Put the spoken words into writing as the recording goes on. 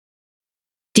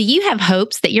Do you have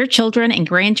hopes that your children and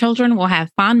grandchildren will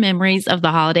have fond memories of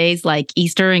the holidays like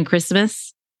Easter and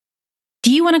Christmas?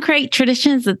 Do you want to create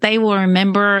traditions that they will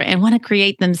remember and want to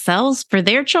create themselves for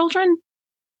their children?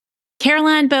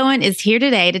 Caroline Bowen is here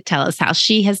today to tell us how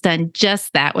she has done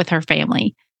just that with her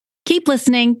family. Keep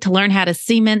listening to learn how to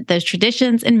cement those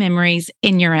traditions and memories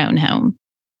in your own home.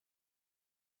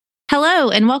 Hello,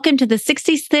 and welcome to the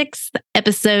 66th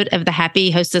episode of the Happy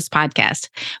Hostess podcast,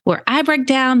 where I break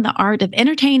down the art of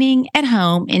entertaining at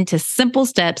home into simple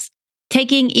steps,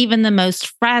 taking even the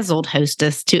most frazzled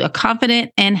hostess to a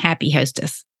confident and happy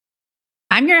hostess.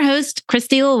 I'm your host,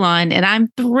 Christy Lalonde, and I'm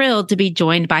thrilled to be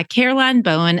joined by Caroline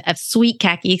Bowen of Sweet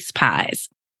Khakis Pies.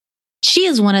 She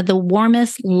is one of the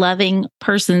warmest, loving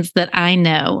persons that I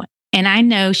know. And I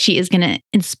know she is going to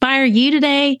inspire you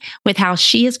today with how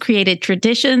she has created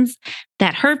traditions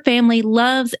that her family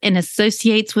loves and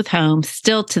associates with home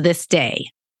still to this day.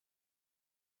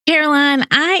 Caroline,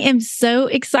 I am so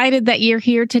excited that you're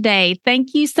here today.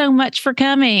 Thank you so much for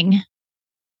coming.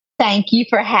 Thank you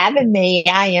for having me.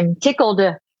 I am tickled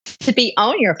to be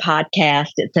on your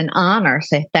podcast. It's an honor.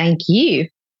 So thank you.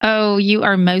 Oh, you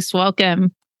are most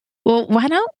welcome. Well, why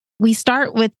don't we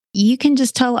start with you can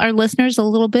just tell our listeners a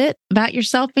little bit about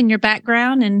yourself and your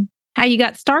background and how you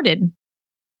got started.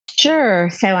 Sure.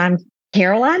 So I'm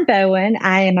Caroline Bowen.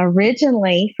 I am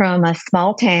originally from a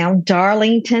small town,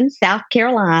 Darlington, South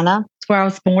Carolina. It's where I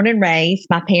was born and raised.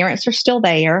 My parents are still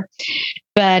there.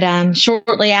 But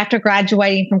shortly after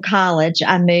graduating from college,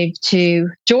 I moved to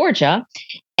Georgia.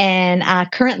 And I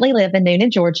currently live in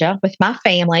Newnan, Georgia with my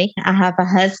family. I have a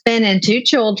husband and two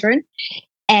children.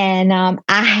 And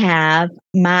I have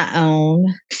my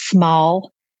own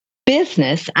small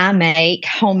business. I make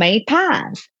homemade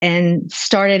pies and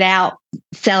started out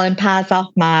selling pies off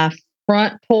my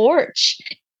front porch.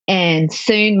 And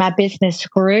soon my business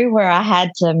grew where I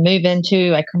had to move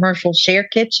into a commercial share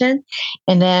kitchen.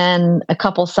 And then a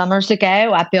couple summers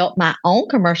ago, I built my own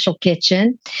commercial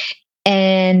kitchen.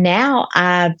 And now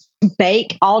I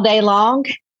bake all day long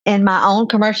in my own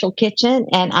commercial kitchen,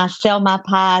 and I sell my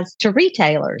pies to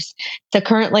retailers. So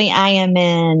currently I am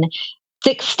in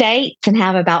 6 states and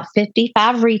have about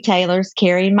 55 retailers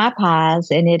carrying my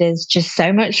pies, and it is just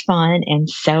so much fun and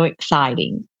so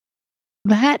exciting.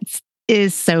 That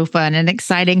is so fun and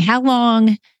exciting. How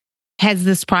long has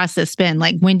this process been?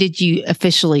 Like, when did you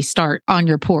officially start on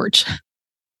your porch?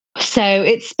 So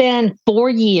it's been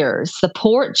 4 years. The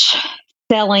porch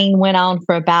selling went on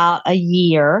for about a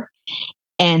year.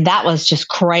 And that was just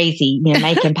crazy,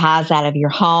 making pies out of your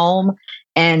home.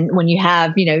 And when you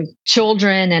have,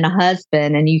 children and a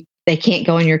husband and they can't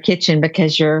go in your kitchen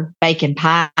because you're baking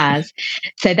pies.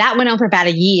 So that went on for about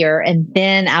a year. And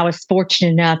then I was fortunate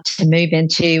enough to move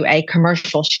into a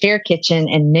commercial share kitchen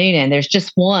in Newnan. There's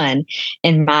just one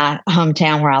in my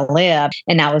hometown where I live.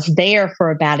 And I was there for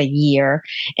about a year.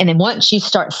 And then once you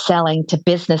start selling to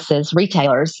businesses,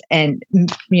 retailers, and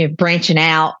branching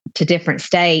out to different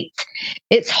states,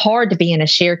 it's hard to be in a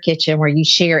share kitchen where you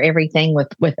share everything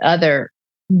with other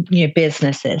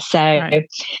businesses. So right.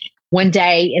 One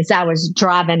day, as I was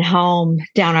driving home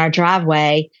down our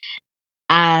driveway,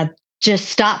 I just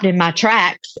stopped in my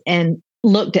tracks and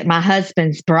looked at my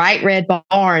husband's bright red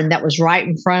barn that was right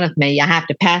in front of me. I have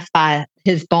to pass by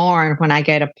his barn when I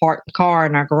go to park the car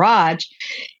in our garage.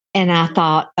 And I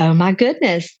thought, oh my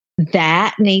goodness,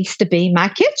 that needs to be my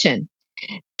kitchen.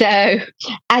 So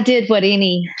I did what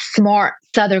any smart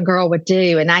Southern girl would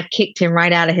do, and I kicked him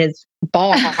right out of his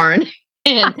barn.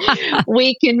 And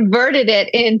we converted it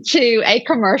into a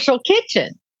commercial kitchen.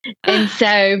 And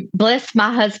so, bless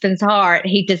my husband's heart,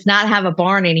 he does not have a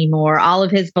barn anymore. All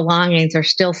of his belongings are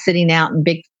still sitting out in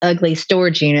big, ugly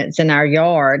storage units in our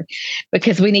yard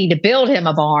because we need to build him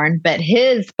a barn. But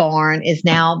his barn is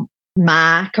now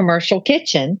my commercial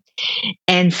kitchen.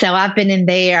 And so I've been in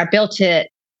there. I built it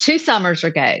 2 summers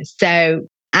ago. So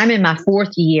I'm in my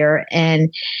 4th year, and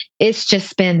it's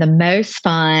just been the most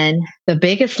fun, the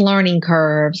biggest learning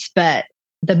curves, but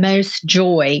the most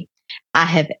joy I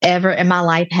have ever in my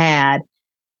life had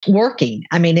working.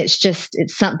 I mean, it's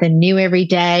something new every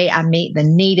day. I meet the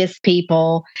neatest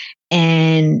people.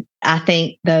 And I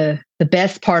think the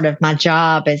best part of my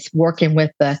job is working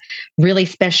with the really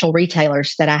special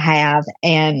retailers that I have,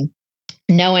 and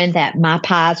knowing that my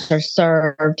pies are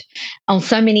served on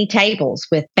so many tables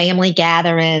with family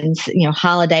gatherings,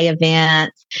 holiday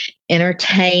events,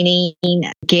 entertaining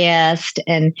guests,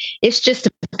 and it's just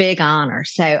a big honor.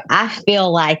 So I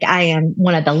feel like I am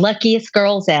one of the luckiest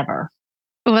girls ever.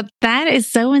 Well, that is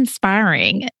so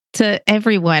inspiring to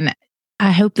everyone.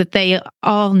 I hope that they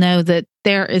all know that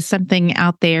there is something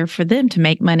out there for them to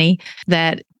make money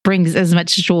that brings as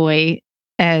much joy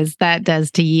as that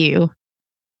does to you.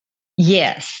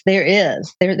 Yes, there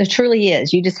is. There truly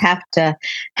is. You just have to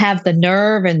have the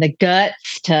nerve and the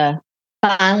guts to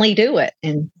finally do it.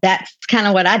 And that's kind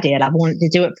of what I did. I wanted to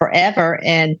do it forever.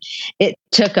 And it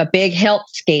took a big health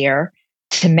scare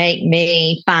to make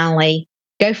me finally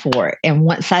go for it. And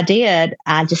once I did,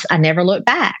 I never looked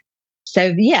back.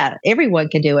 So yeah, everyone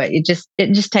can do it. It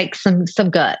just takes some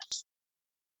guts.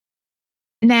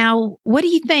 Now, what do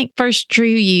you think first drew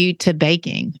you to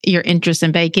baking, your interest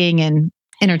in baking and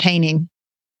entertaining?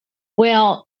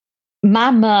 Well,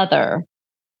 my mother,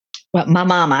 my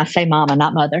mama, I say mama,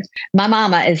 not mother. My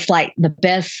mama is like the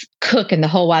best cook in the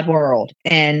whole wide world.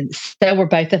 And so were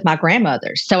both of my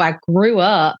grandmothers. So I grew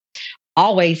up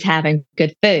always having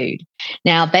good food.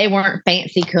 Now, they weren't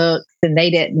fancy cooks and they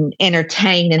didn't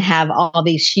entertain and have all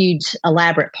these huge,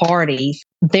 elaborate parties.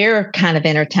 Their kind of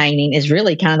entertaining is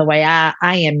really kind of the way I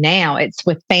am now. It's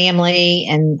with family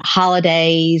and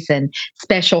holidays and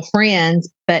special friends.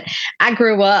 But I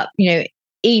grew up,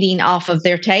 eating off of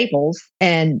their tables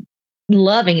and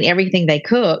loving everything they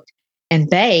cooked and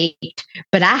baked,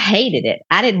 but I hated it.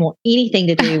 I didn't want anything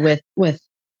to do with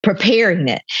preparing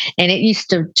it. And it used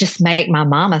to just make my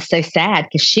mama so sad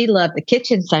because she loved the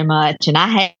kitchen so much and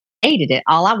I hated it.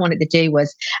 All I wanted to do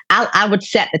was I would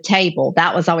set the table.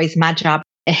 That was always my job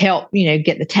to help,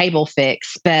 get the table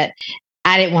fixed. But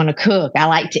I didn't want to cook. I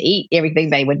like to eat everything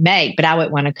they would make, but I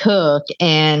wouldn't want to cook.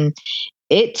 And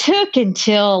it took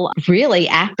until really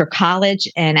after college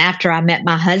and after I met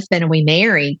my husband and we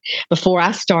married before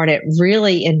I started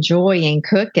really enjoying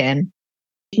cooking.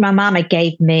 My mama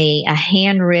gave me a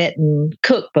handwritten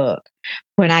cookbook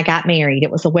when I got married.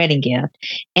 It was a wedding gift.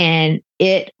 And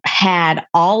it had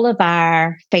all of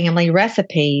our family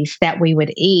recipes that we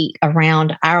would eat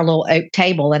around our little oak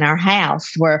table in our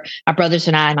house where my brothers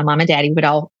and I, my mom and daddy would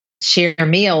all share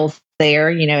meals there,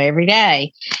 every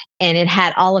day. And it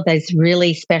had all of those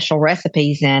really special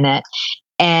recipes in it.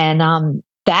 And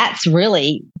that's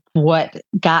really what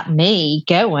got me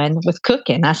going with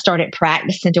cooking. I started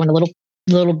practicing doing a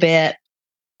little bit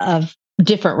of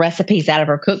different recipes out of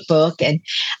her cookbook. And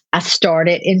I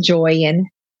started enjoying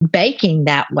baking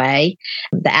that way.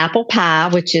 The apple pie,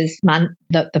 which is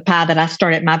the pie that I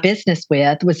started my business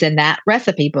with, was in that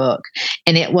recipe book.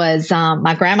 And it was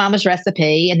my grandmama's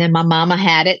recipe. And then my mama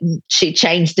had it and she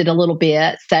changed it a little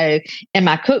bit. So in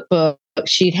my cookbook,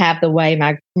 she'd have the way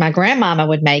my grandmama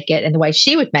would make it and the way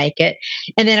she would make it.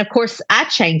 And then, of course, I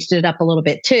changed it up a little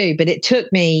bit too. But it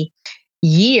took me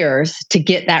years to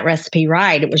get that recipe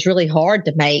right. It was really hard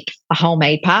to make a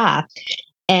homemade pie.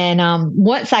 And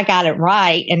once I got it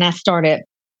right and I started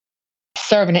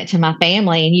serving it to my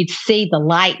family, and you'd see the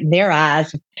light in their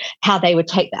eyes, how they would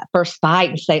take that first bite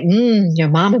and say, your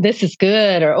mama, this is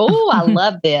good. Or, oh, I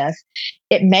love this.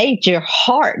 It made your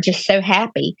heart just so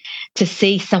happy to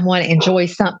see someone enjoy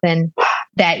something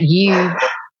that you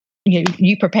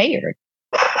prepared.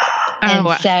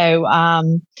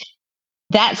 So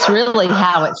that's really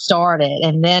how it started.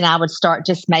 And then I would start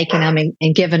just making them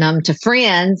and giving them to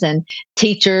friends and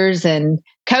teachers and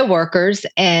coworkers.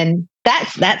 And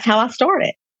that's how I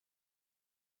started.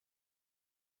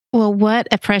 Well, what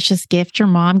a precious gift your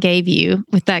mom gave you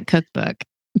with that cookbook.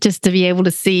 Just to be able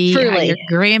to see how your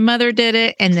grandmother did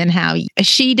it and then how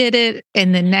she did it.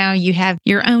 And then now you have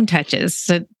your own touches.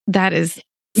 So that is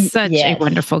such a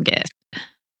wonderful gift.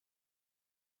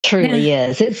 Truly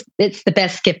is. It's the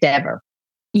best gift ever.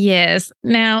 Yes.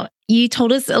 Now, you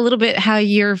told us a little bit how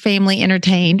your family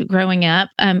entertained growing up.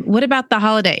 What about the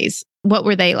holidays? What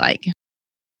were they like?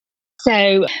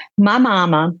 So my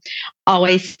mama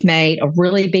always made a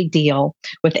really big deal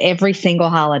with every single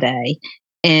holiday.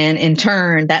 And in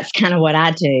turn, that's kind of what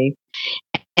I do.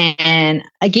 And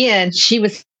again, she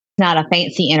was not a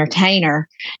fancy entertainer.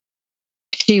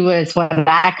 She was what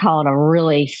I called a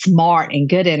really smart and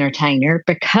good entertainer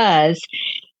because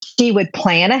she would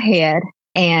plan ahead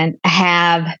and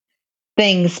have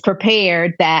things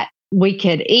prepared that we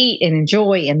could eat and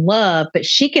enjoy and love, but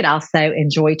she could also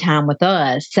enjoy time with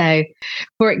us. So,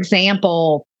 for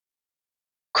example,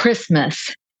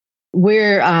 Christmas,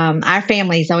 our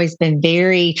family's always been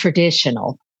very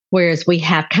traditional, whereas we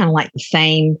have kind of like the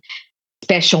same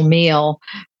special meal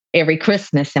every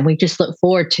Christmas, and we just look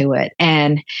forward to it.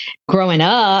 And growing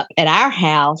up at our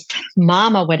house,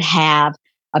 Mama would have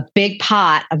a big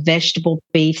pot of vegetable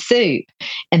beef soup.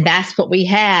 And that's what we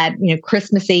had,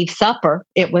 Christmas Eve supper.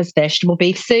 It was vegetable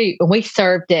beef soup. And we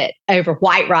served it over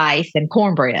white rice and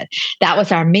cornbread. That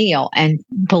was our meal. And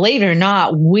believe it or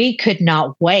not, we could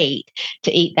not wait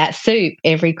to eat that soup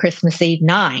every Christmas Eve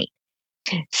night.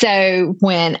 So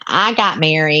when I got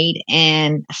married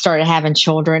and started having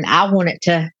children, I wanted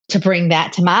to to bring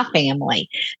that to my family.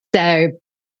 So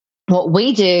what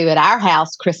we do at our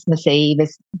house Christmas Eve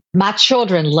is my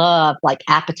children love like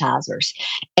appetizers.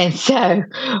 And so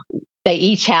they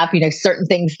each have, certain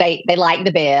things they like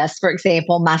the best. For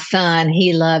example, my son,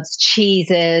 he loves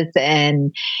cheeses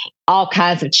and all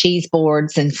kinds of cheese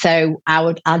boards. And so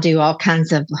I'll do all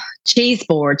kinds of cheese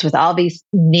boards with all these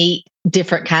neat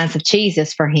different kinds of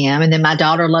cheeses for him. And then my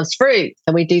daughter loves fruit.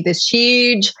 So we do this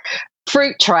huge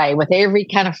fruit tray with every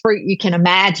kind of fruit you can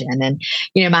imagine. And,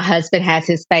 my husband has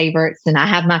his favorites and I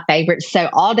have my favorites. So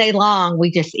all day long,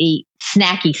 we just eat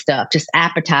snacky stuff, just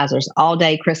appetizers all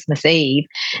day Christmas Eve.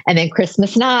 And then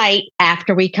Christmas night,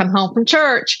 after we come home from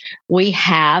church, we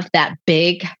have that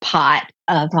big pot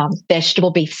of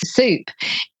vegetable beef soup.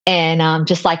 And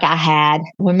just like I had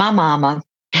when my mama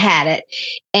had it.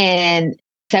 And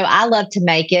so I love to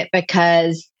make it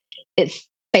because it's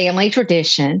family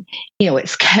tradition.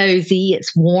 It's cozy,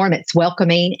 it's warm, it's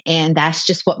welcoming. And that's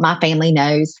just what my family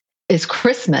knows is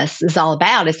Christmas is all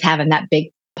about, is having that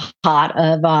big pot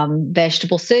of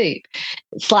vegetable soup.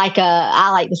 It's like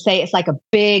I like to say it's like a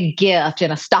big gift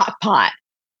in a stock pot.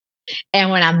 And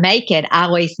when I make it, I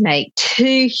always make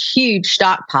 2 huge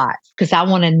stock pots because I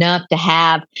want enough to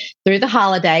have through the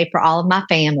holiday for all of my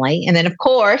family. And then, of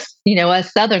course,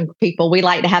 us Southern people, we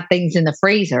like to have things in the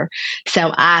freezer.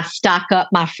 So I stock up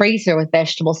my freezer with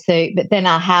vegetable soup, but then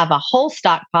I have a whole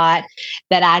stock pot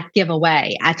that I give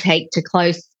away. I take to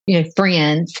close,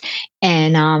 friends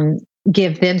and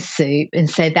give them soup. And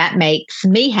so that makes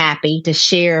me happy to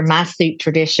share my soup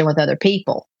tradition with other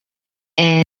people.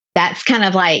 And that's kind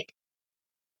of like,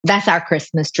 that's our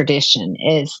Christmas tradition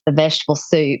is the vegetable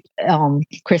soup on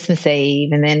Christmas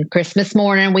Eve. And then Christmas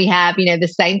morning, we have, the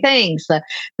same things,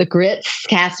 the grits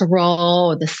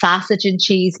casserole, the sausage and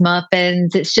cheese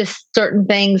muffins. It's just certain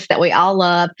things that we all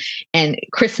love. And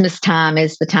Christmas time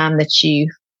is the time that you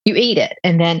eat it.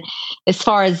 And then as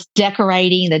far as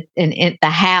decorating the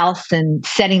house and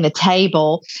setting the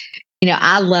table,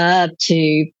 I love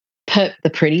to put the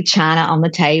pretty china on the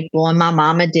table, and my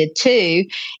mama did too,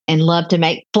 and loved to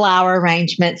make flower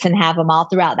arrangements and have them all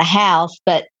throughout the house.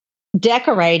 But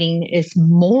decorating is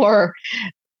more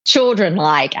children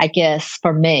like, I guess,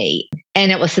 for me.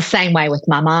 And it was the same way with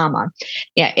my mama.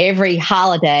 Every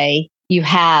holiday you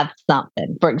have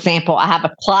something. For example, I have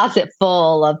a closet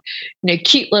full of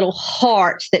cute little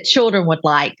hearts that children would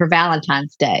like for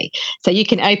Valentine's Day. So you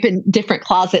can open different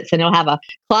closets and it'll have a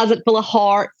closet full of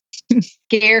hearts,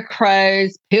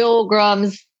 scarecrows,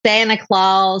 pilgrims, Santa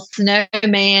Claus,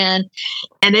 snowman.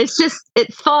 And it's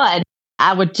fun.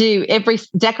 I would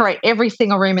decorate every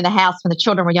single room in the house when the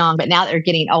children were young, but now that they're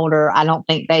getting older, I don't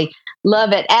think they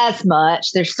love it as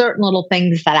much. There's certain little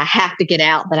things that I have to get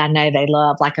out that I know they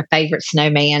love, like a favorite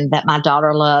snowman that my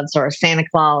daughter loves, or a Santa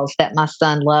Claus that my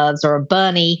son loves, or a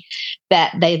bunny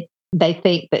that they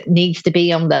think that needs to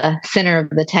be on the center of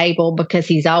the table because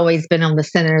he's always been on the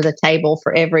center of the table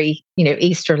for every,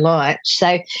 Easter lunch.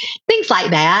 So things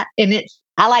like that. And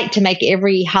I like to make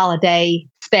every holiday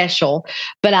special,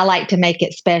 but I like to make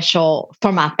it special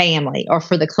for my family or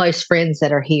for the close friends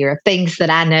that are here, things that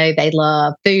I know they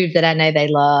love, food that I know they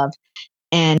love.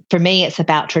 And for me, it's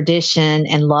about tradition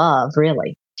and love,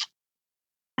 really.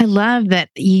 I love that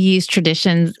you use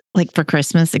traditions like for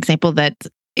Christmas, example that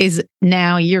is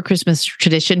now your Christmas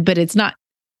tradition, but it's not,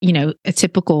 a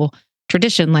typical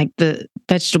tradition like the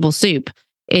vegetable soup.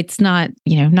 It's not,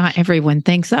 not everyone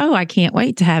thinks, oh, I can't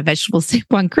wait to have vegetable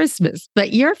soup on Christmas.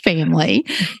 But your family,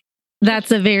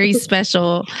 that's a very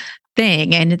special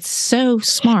thing. And it's so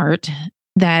smart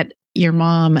that your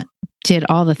mom did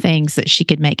all the things that she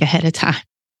could make ahead of time.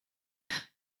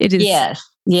 It is yes.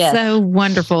 so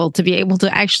wonderful to be able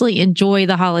to actually enjoy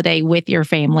the holiday with your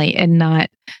family and not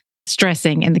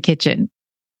stressing in the kitchen.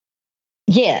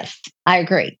 Yes, I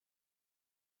agree.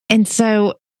 And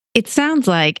so it sounds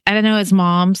like, I don't know, as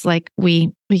moms, like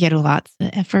we get a lot of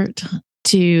effort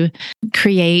to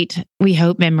create, we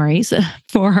hope, memories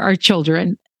for our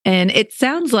children. And it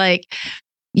sounds like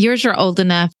yours are old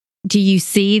enough. Do you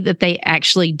see that they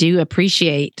actually do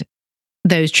appreciate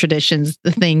those traditions,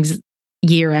 the things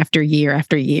year after year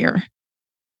after year?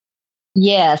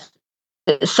 Yes.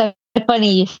 So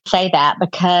funny you say that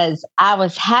because I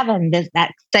was having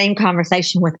that same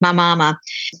conversation with my mama.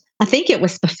 I think it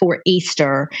was before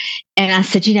Easter. And I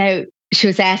said, she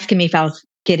was asking me if I was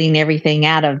getting everything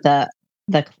out of the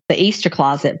Easter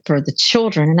closet for the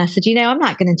children. And I said, I'm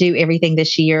not going to do everything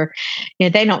this year. They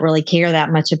don't really care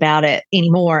that much about it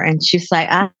anymore. And she's like,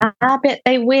 I bet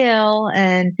they will.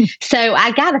 And so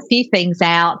I got a few things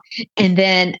out. And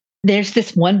then there's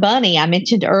this one bunny I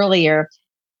mentioned earlier.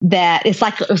 that it's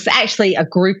like, it was actually a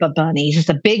group of bunnies. It's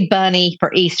a big bunny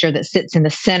for Easter that sits in the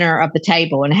center of the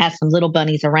table and has some little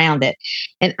bunnies around it.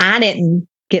 And I didn't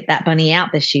get that bunny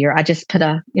out this year. I just put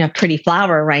a pretty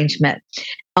flower arrangement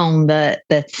on the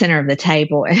center of the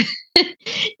table.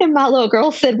 And my little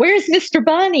girl said, "Where's Mr.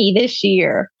 Bunny this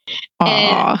year?" Aww.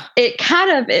 And it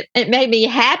kind of, it made me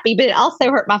happy, but it also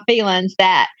hurt my feelings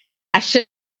that I should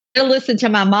listen to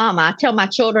my mama. I tell my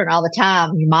children all the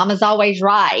time, your mama's always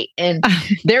right. And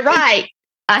they're right.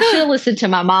 I should listen to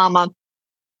my mama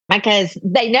because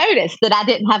they noticed that I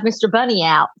didn't have Mr. Bunny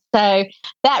out. So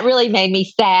that really made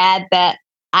me sad that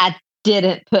I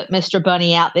didn't put Mr.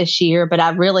 Bunny out this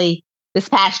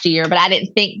past year, but I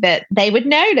didn't think that they would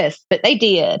notice, but they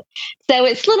did. So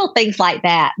it's little things like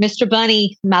that. Mr.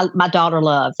 Bunny, my daughter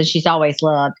loves, and she's always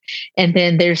loved. And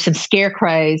then there's some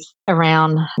scarecrows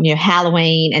around,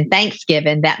 Halloween and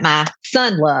Thanksgiving that my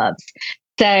son loves.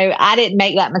 So I didn't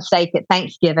make that mistake at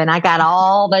Thanksgiving. I got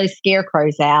all those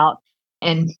scarecrows out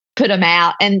and put them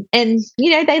out, and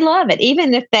they love it.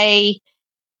 Even if they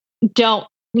don't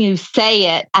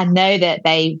say it, I know that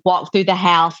they walk through the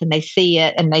house and they see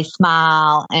it and they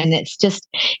smile. And I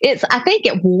think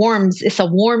it's a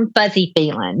warm, fuzzy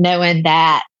feeling knowing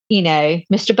that,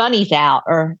 Mr. Bunny's out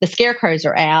or the scarecrows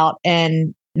are out.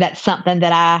 And that's something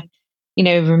that I,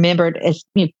 remembered as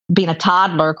being a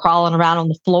toddler crawling around on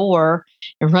the floor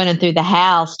and running through the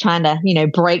house, trying to,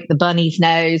 break the bunny's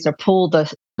nose or pull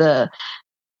the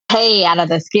hay out of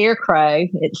the scarecrow.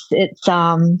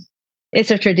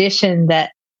 It's a tradition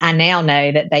that I now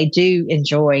know that they do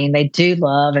enjoy and they do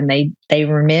love and they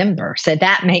remember. So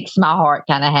that makes my heart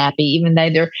kind of happy, even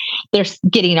though they're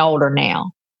getting older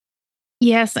now.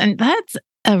 Yes, and that's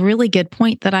a really good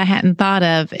point that I hadn't thought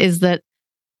of, is that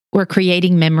we're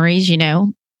creating memories,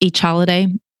 each holiday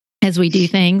as we do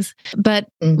things. But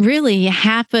really,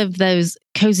 half of those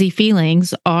cozy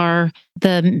feelings are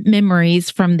the memories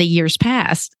from the years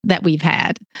past that we've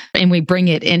had, and we bring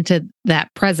it into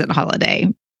that present holiday.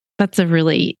 That's a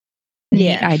really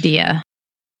neat idea.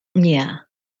 Yeah.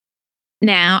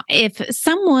 Now, if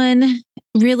someone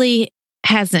really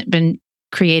hasn't been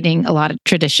creating a lot of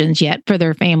traditions yet for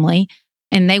their family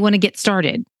and they want to get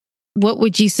started, what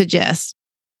would you suggest?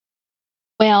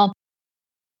 Well,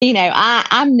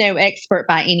 I'm no expert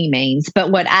by any means,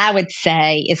 but what I would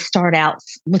say is start out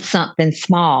with something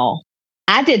small.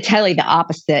 I did totally the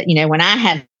opposite. When I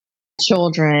had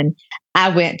children, I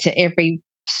went to every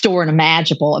store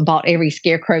imaginable and bought every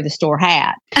scarecrow the store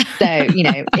had. So,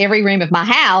 every room of my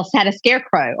house had a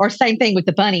scarecrow, or same thing with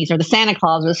the bunnies or the Santa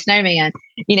Claus or the snowman,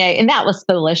 and that was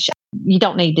foolish. You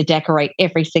don't need to decorate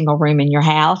every single room in your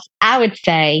house. I would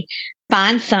say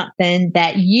find something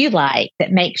that you like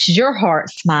that makes your heart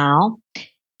smile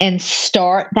and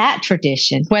start that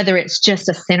tradition, whether it's just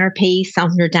a centerpiece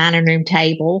on your dining room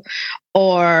table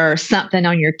or something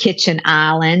on your kitchen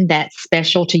island that's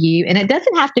special to you. And it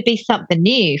doesn't have to be something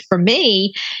new. For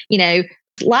me, a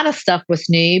lot of stuff was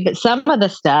new, but some of the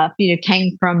stuff,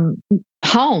 came from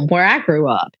home where I grew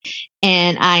up.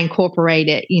 And I incorporate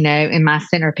it, in my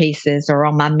centerpieces or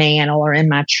on my mantle or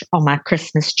on my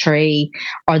Christmas tree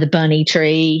or the bunny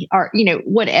tree or,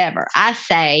 whatever. I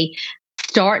say,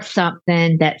 start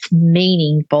something that's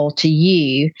meaningful to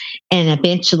you, and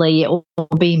eventually it will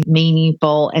be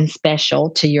meaningful and special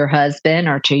to your husband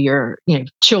or to your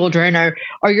children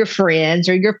or your friends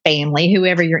or your family,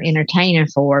 whoever you're entertaining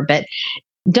for. But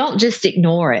don't just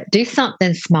ignore it. Do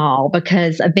something small,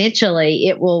 because eventually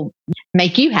it will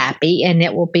make you happy and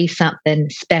it will be something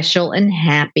special and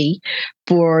happy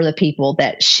for the people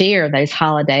that share those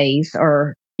holidays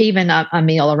or even a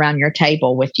meal around your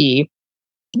table with you.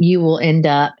 You will end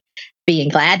up being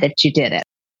glad that you did it.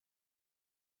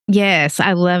 Yes,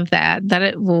 I love that. That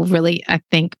it will really, I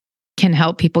think, can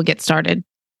help people get started,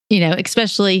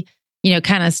 especially,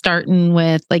 kind of starting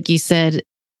with, like you said,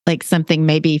 like something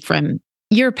maybe from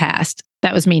your past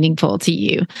that was meaningful to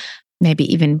you, maybe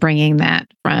even bringing that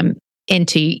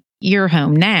into your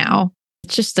home now.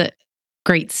 It's just a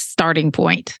great starting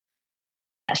point.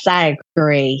 Yes, I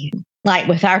agree. Like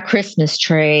with our Christmas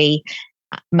tree,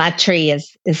 my tree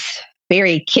is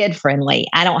very kid friendly.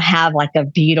 I don't have like a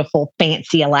beautiful,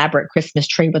 fancy, elaborate Christmas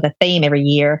tree with a theme every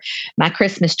year. My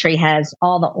Christmas tree has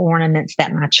all the ornaments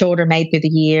that my children made through the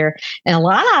year. And a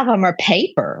lot of them are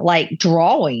paper, like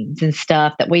drawings and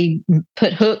stuff that we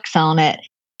put hooks on it,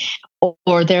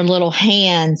 or their little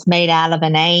hands made out of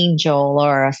an angel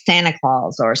or a Santa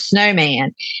Claus or a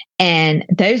snowman. And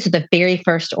those are the very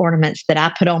first ornaments that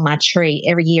I put on my tree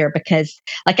every year, because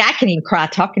like I can even cry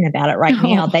talking about it right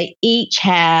now. They each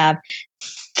have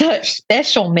such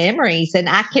special memories, and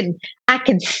I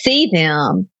can see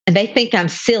them and they think I'm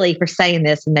silly for saying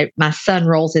this, and my son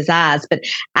rolls his eyes, but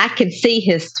I can see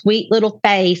his sweet little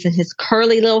face and his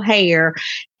curly little hair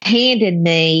handed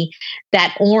me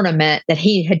that ornament that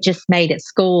he had just made at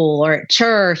school or at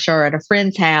church or at a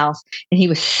friend's house. And he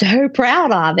was so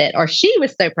proud of it, or she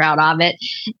was so proud of it.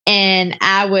 And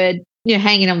I would,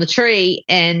 hang it on the tree.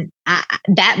 And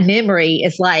that memory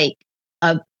is like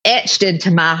etched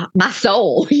into my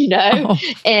soul, Oh.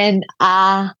 and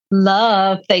I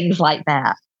love things like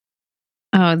that.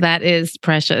 Oh, that is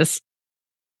precious.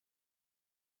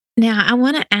 Now, I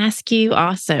want to ask you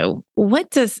also, what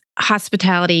does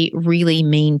hospitality really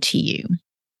mean to you?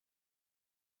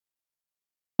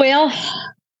 Well,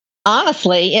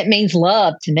 honestly, it means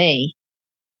love to me.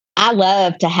 I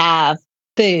love to have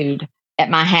food at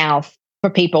my house for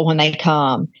people when they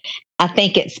come. I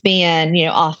think it's being,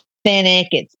 authentic,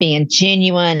 it's being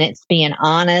genuine, it's being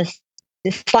honest.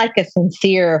 It's like a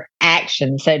sincere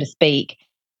action, so to speak.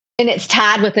 And it's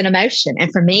tied with an emotion.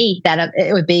 And for me, that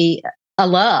it would be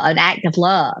an act of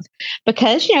love,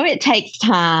 because it takes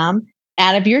time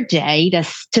out of your day to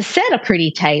set a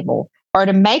pretty table or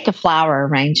to make a flower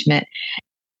arrangement,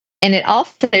 and it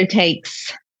also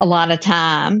takes a lot of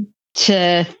time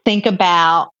to think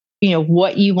about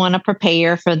what you want to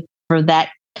prepare for that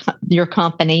your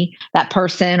company, that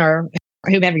person, or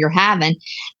whomever you're having,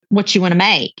 what you want to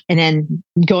make, and then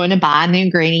going to buy the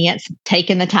ingredients,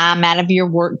 taking the time out of your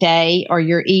work day or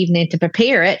your evening to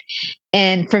prepare it.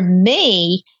 And for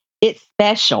me, it's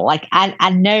special. Like I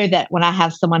know that when I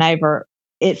have someone over,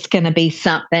 it's going to be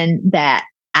something that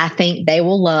I think they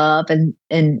will love,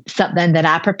 and something that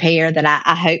I prepare that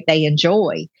I hope they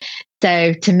enjoy.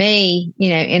 So to me,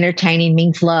 entertaining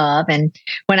means love. And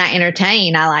when I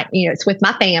entertain, I like, it's with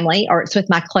my family or it's with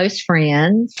my close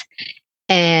friends,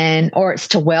 or it's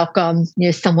to welcome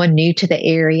someone new to the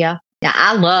area. Now,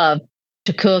 I love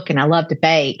to cook and I love to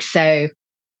bake. So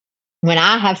when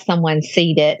I have someone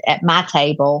seated at my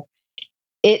table,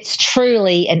 it's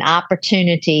truly an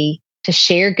opportunity to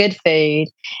share good food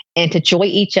and to enjoy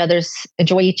each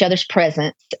other's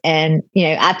presence. And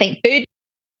I think food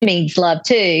means love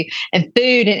too, and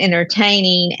food and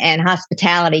entertaining and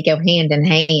hospitality go hand in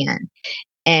hand.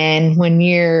 And when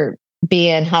you're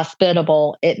being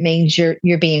hospitable, it means you're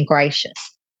being gracious.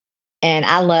 And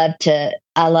I love to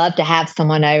have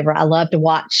someone over. I love to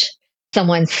watch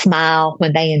someone smile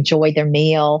when they enjoy their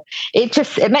meal.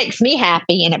 It makes me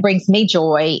happy and it brings me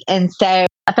joy. And so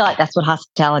I feel like that's what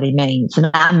hospitality means. And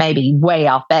I may be way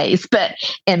off base, but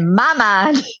in my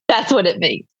mind, that's what it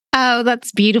means. Oh,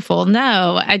 that's beautiful.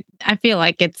 No, I feel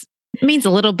like it means a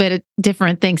little bit of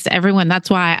different things to everyone. That's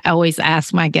why I always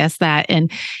ask my guests that.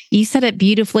 And you said it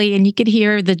beautifully, and you could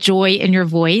hear the joy in your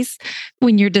voice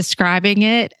when you're describing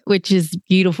it, which is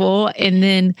beautiful. And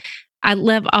then I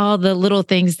love all the little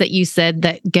things that you said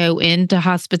that go into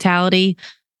hospitality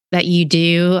that you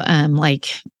do,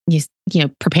 like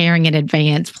preparing in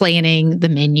advance, planning the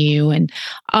menu, and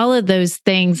all of those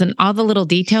things, and all the little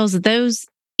details.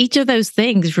 Each of those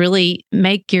things really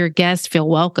make your guests feel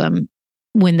welcome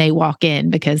when they walk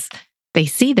in, because they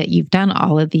see that you've done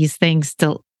all of these things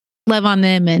to love on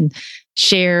them and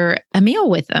share a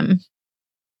meal with them.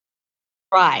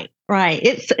 Right.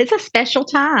 It's a special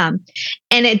time,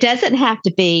 and it doesn't have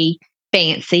to be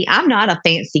fancy. I'm not a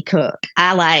fancy cook.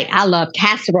 I love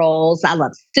casseroles. I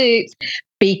love soups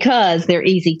because they're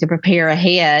easy to prepare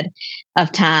ahead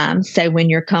of time. So when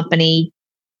your company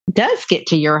does get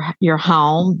to your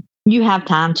home, you have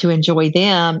time to enjoy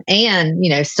them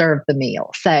and serve the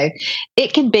meal. So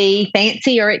it could be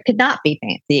fancy or it could not be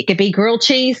fancy. It could be grilled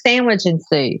cheese sandwich and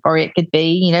soup, or it could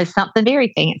be something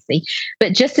very fancy.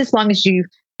 But just as long as you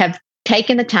have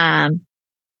taken the time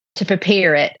to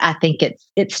prepare it, I think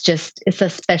it's a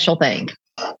special thing.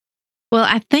 Well,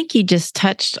 I think you just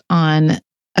touched on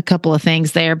a couple of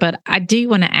things there, but I do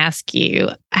want to ask you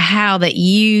how that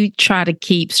you try to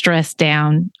keep stress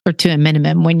down or to a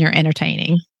minimum when you're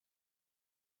entertaining.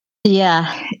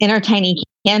 Yeah, entertaining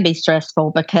can be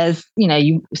stressful because,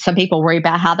 some people worry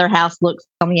about how their house looks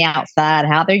on the outside,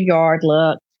 how their yard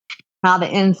looks, how the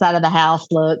inside of the house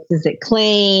looks. Is it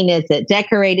clean? Is it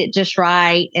decorated just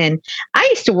right? And I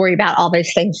used to worry about all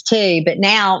those things too, but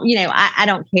now, I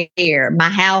don't care. My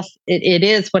house, it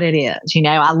is what it is.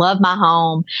 I love my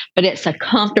home, but it's a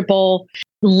comfortable,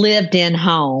 lived in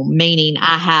home, meaning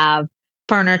I have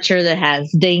furniture that has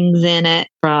dings in it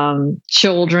from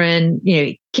children,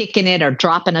 kicking it or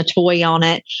dropping a toy on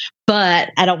it.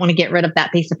 But I don't want to get rid of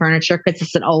that piece of furniture because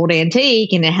it's an old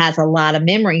antique and it has a lot of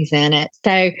memories in it.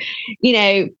 So,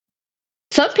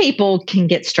 some people can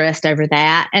get stressed over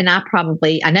that. And I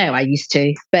know I used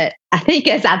to, but I think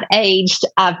as I've aged,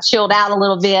 I've chilled out a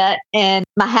little bit and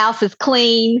my house is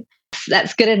clean.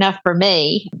 That's good enough for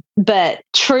me. But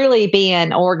truly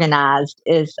being organized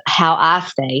is how I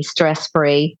stay stress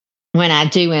free when I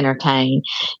do entertain.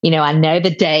 I know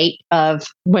the date of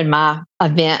when my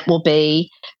event will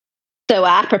be. So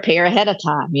I prepare ahead of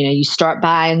time. You start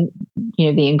buying,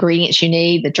 the ingredients you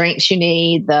need, the drinks you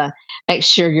need, make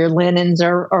sure your linens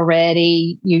are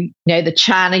ready. You know the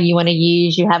china you want to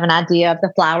use. You have an idea of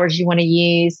the flowers you want to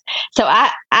use. So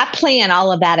I plan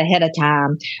all of that ahead of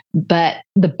time. But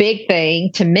the big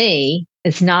thing to me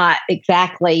is not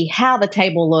exactly how the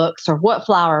table looks or what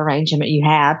flower arrangement you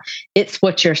have. It's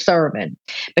what you're serving,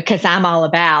 because I'm all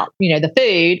about, the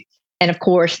food and of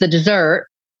course the dessert.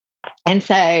 And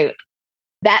so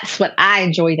that's what I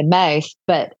enjoy the most.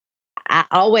 But I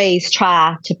always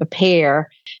try to prepare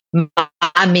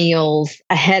my meals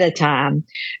ahead of time,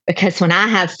 because when I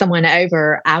have someone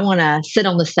over, I want to sit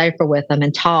on the sofa with them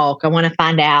and talk. I want to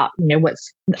find out,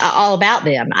 what's all about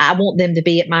them. I want them to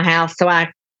be at my house so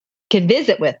I can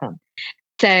visit with them.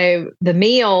 So the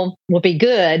meal will be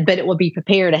good, but it will be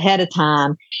prepared ahead of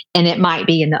time. And it might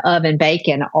be in the oven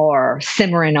baking or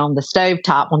simmering on the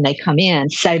stovetop when they come in,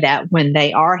 so that when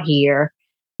they are here,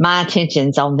 my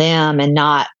attention's on them and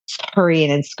not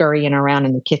hurrying and scurrying around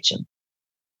in the kitchen.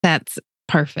 That's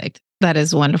perfect. That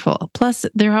is wonderful. Plus,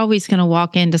 they're always going to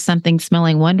walk into something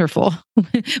smelling wonderful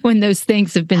when those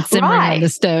things have been simmering on the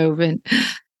stove. And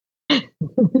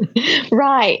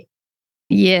right.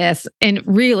 Yes. And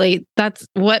really, that's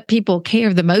what people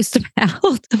care the most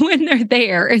about when they're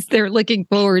there, is they're looking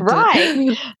forward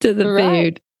to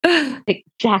the food.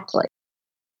 Exactly.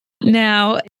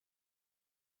 Now,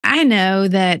 I know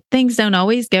that things don't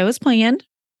always go as planned,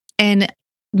 and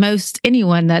most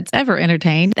anyone that's ever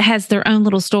entertained has their own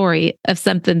little story of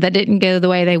something that didn't go the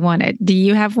way they wanted. Do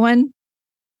you have one?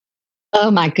 Oh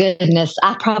my goodness.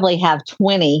 I probably have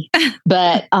 20,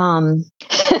 but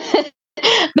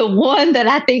the one that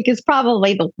I think is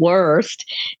probably the worst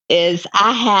is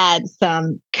I had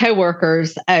some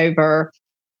coworkers over,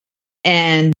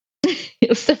 and it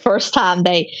was the first time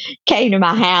they came to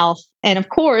my house. And of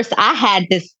course, I had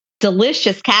this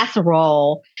delicious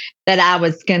casserole that I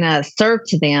was going to serve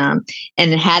to them,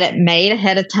 and had it made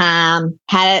ahead of time,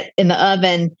 had it in the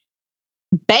oven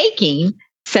baking.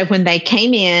 So when they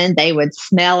came in, they would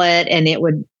smell it and it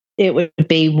would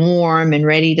be warm and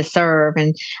ready to serve.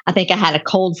 And I think I had a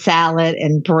cold salad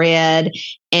and bread,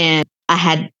 and I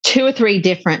had 2 or 3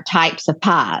 different types of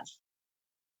pies,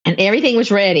 and everything was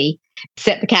ready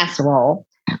except the casserole.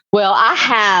 Well, I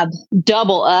have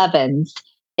double ovens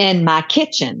in my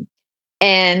kitchen,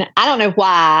 and I don't know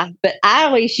why, but I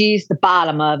always use the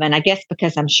bottom oven, I guess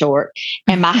because I'm short,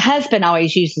 and my husband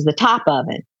always uses the top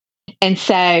oven. And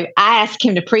so I asked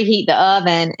him to preheat the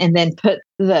oven and then put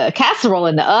the casserole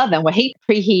in the oven. Well, he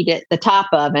preheated the top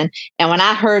oven. And when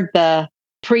I heard the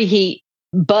preheat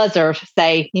buzzer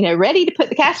say, ready to put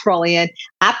the casserole in,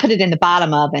 I put it in the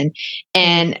bottom oven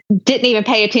and didn't even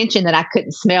pay attention that I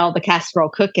couldn't smell the casserole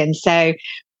cooking. So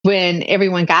when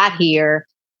everyone got here,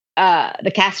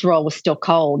 the casserole was still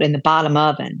cold in the bottom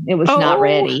oven. It was not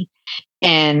ready.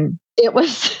 And it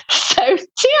was so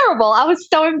terrible. I was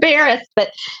so embarrassed,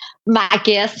 but my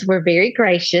guests were very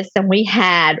gracious, and we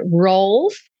had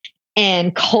rolls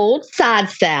and cold side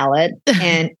salad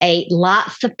and ate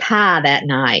lots of pie that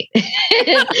night.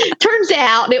 Turns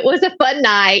out it was a fun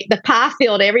night. The pie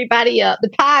filled everybody up. The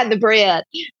pie and the bread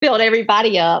filled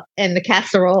everybody up, and the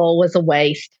casserole was a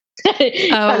waste.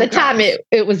 By the time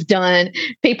it was done,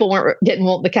 people didn't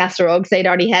want the casserole because they'd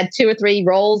already had 2 or 3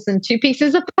 rolls and 2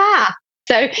 pieces of pie.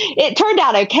 So it turned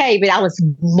out okay, but I was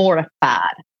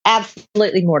mortified.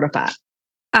 Absolutely mortified.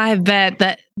 I bet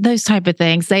that those type of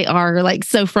things, they are like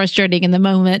so frustrating in the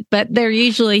moment, but they're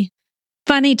usually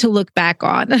funny to look back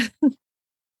on.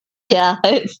 Yeah,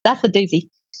 that's a doozy.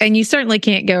 And you certainly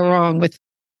can't go wrong with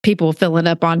people filling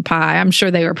up on pie. I'm sure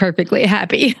they were perfectly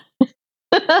happy.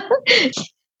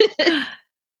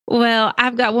 Well,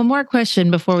 I've got one more question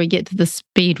before we get to the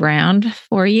speed round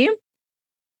for you.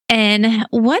 And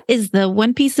what is the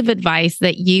one piece of advice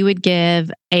that you would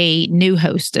give a new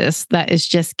hostess that is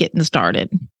just getting started?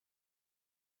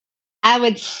 I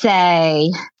would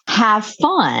say have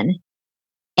fun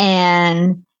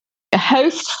and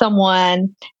host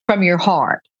someone from your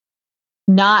heart,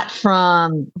 not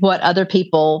from what other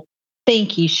people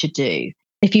think you should do.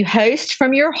 If you host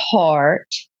from your heart,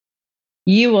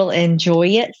 you will enjoy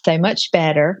it so much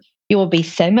better. You will be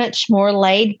so much more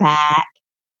laid back,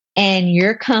 and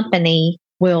your company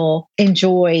will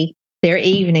enjoy their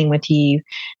evening with you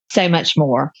so much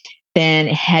more. than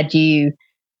had you,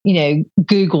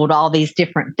 Googled all these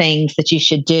different things that you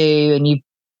should do and you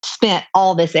spent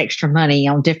all this extra money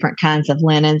on different kinds of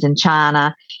linens and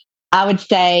china. I would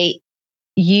say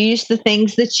use the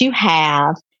things that you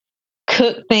have,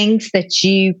 cook things that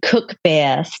you cook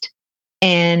best,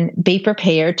 and be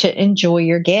prepared to enjoy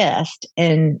your guest.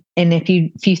 And if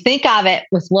you think of it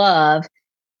with love,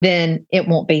 then it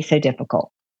won't be so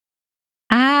difficult.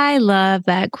 I love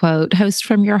that quote, host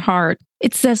from your heart.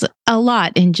 It says a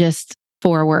lot in just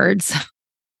 4 words.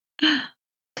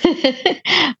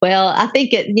 Well, I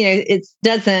think I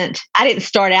didn't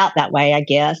start out that way, I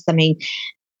guess. I mean,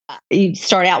 you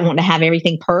start out wanting to have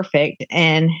everything perfect,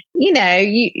 and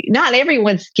not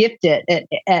everyone's gifted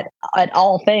at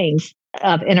all things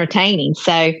of entertaining.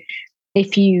 So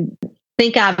if you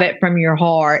think of it from your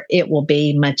heart, it will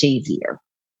be much easier.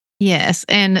 Yes.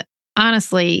 And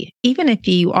honestly, even if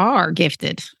you are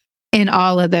gifted in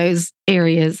all of those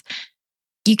areas,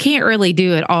 you can't really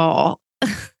do it all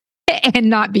and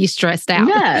not be stressed out.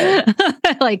 No.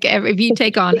 Like if you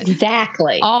take on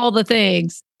exactly all the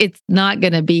things, it's not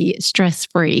going to be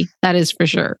stress-free. That is for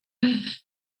sure.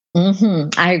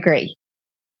 I agree.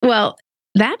 Well,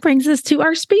 that brings us to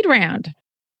our speed round.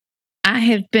 I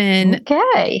have been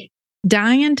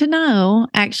dying to know,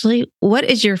 actually, what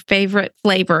is your favorite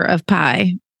flavor of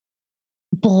pie?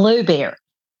 Blueberry.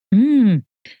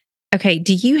 Okay.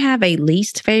 Do you have a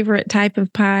least favorite type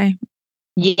of pie?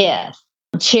 Yes.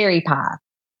 Cherry pie.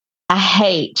 I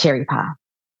hate cherry pie.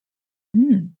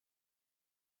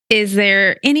 Is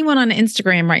there anyone on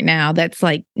Instagram right now that's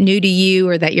like new to you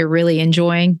or that you're really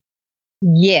enjoying?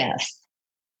 Yes.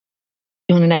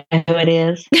 You want to know who it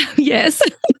is? Yes.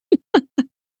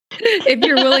 If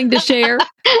you're willing to share.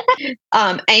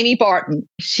 Amy Barton.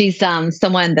 She's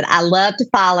someone that I love to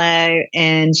follow,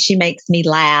 and she makes me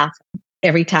laugh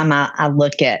every time I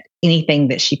look at anything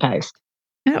that she posts.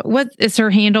 What is her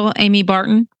handle, Amy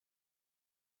Barton?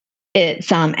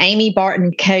 It's Amy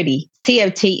Barton Cody,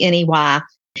 Cotney.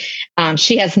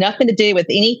 She has nothing to do with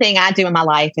anything I do in my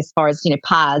life as far as,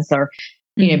 pies or,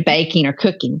 baking or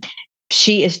cooking.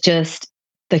 She is just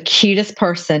the cutest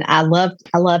person. I love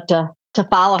to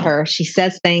follow her. She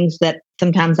says things that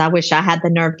sometimes I wish I had the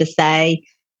nerve to say.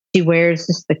 She wears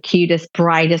just the cutest,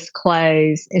 brightest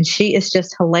clothes, and she is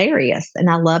just hilarious. And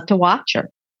I love to watch her.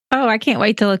 Oh, I can't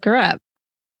wait to look her up.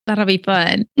 That'll be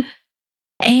fun.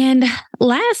 And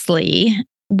lastly,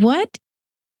 what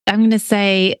I'm going to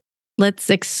say, let's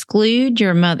exclude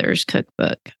your mother's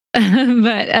cookbook.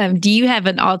 But do you have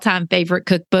an all-time favorite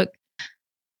cookbook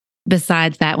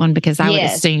besides that one? Because I would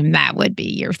assume that would be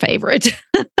your favorite.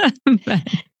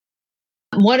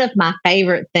 One of my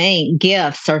favorite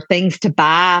gifts or things to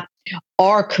buy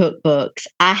are cookbooks.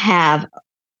 I have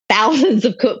thousands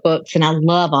of cookbooks and I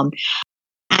love them.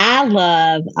 I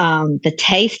love the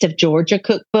Taste of Georgia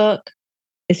cookbook.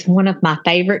 It's one of my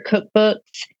favorite cookbooks.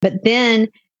 But then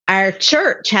our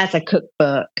church has a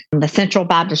cookbook, the Central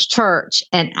Baptist Church,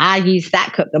 and I use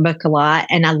that cookbook a lot.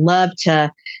 And I love to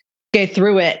go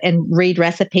through it and read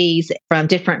recipes from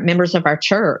different members of our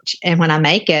church. And when I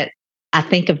make it, I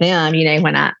think of them,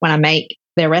 when I make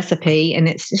their recipe, and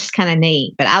it's just kind of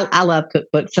neat. But I love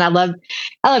cookbooks, and I love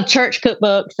church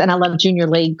cookbooks, and I love junior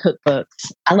league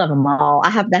cookbooks. I love them all.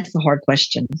 That's a hard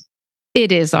question.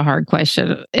 It is a hard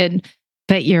question.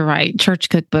 But you're right. Church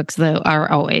cookbooks, though, are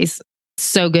always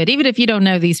so good. Even if you don't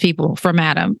know these people from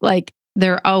Adam, like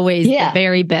they're always the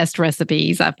very best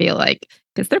recipes, I feel like,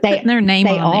 because they're putting their name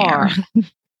on there.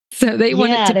 So they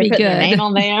want it to be good. Their name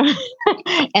on there.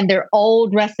 And they're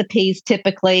old recipes,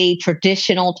 typically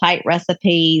traditional type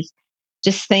recipes,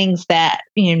 just things that,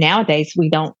 nowadays we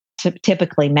don't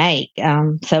typically make.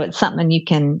 So it's something you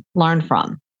can learn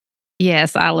from.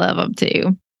 Yes, I love them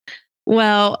too.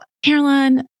 Well,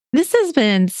 Caroline, this has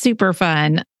been super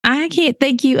fun. I can't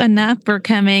thank you enough for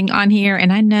coming on here.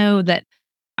 And I know that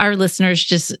our listeners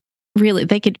just really,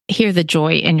 they could hear the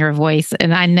joy in your voice.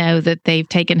 And I know that they've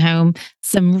taken home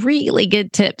some really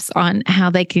good tips on how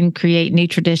they can create new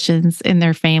traditions in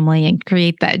their family and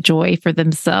create that joy for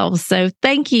themselves. So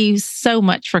thank you so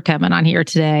much for coming on here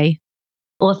today.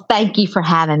 Well, thank you for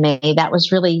having me. That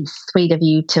was really sweet of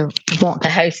you to want to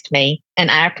host me, and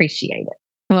I appreciate it.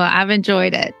 Well, I've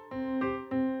enjoyed it.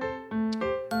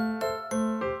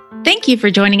 Thank you for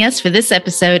joining us for this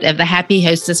episode of the Happy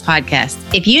Hostess Podcast.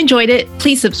 If you enjoyed it,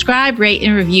 please subscribe, rate,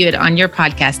 and review it on your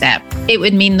podcast app. It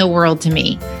would mean the world to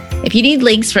me. If you need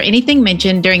links for anything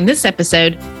mentioned during this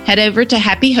episode, head over to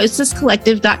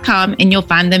happyhostesscollective.com and you'll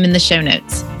find them in the show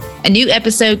notes. A new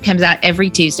episode comes out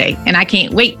every Tuesday, and I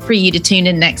can't wait for you to tune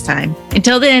in next time.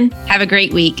 Until then, have a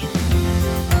great week.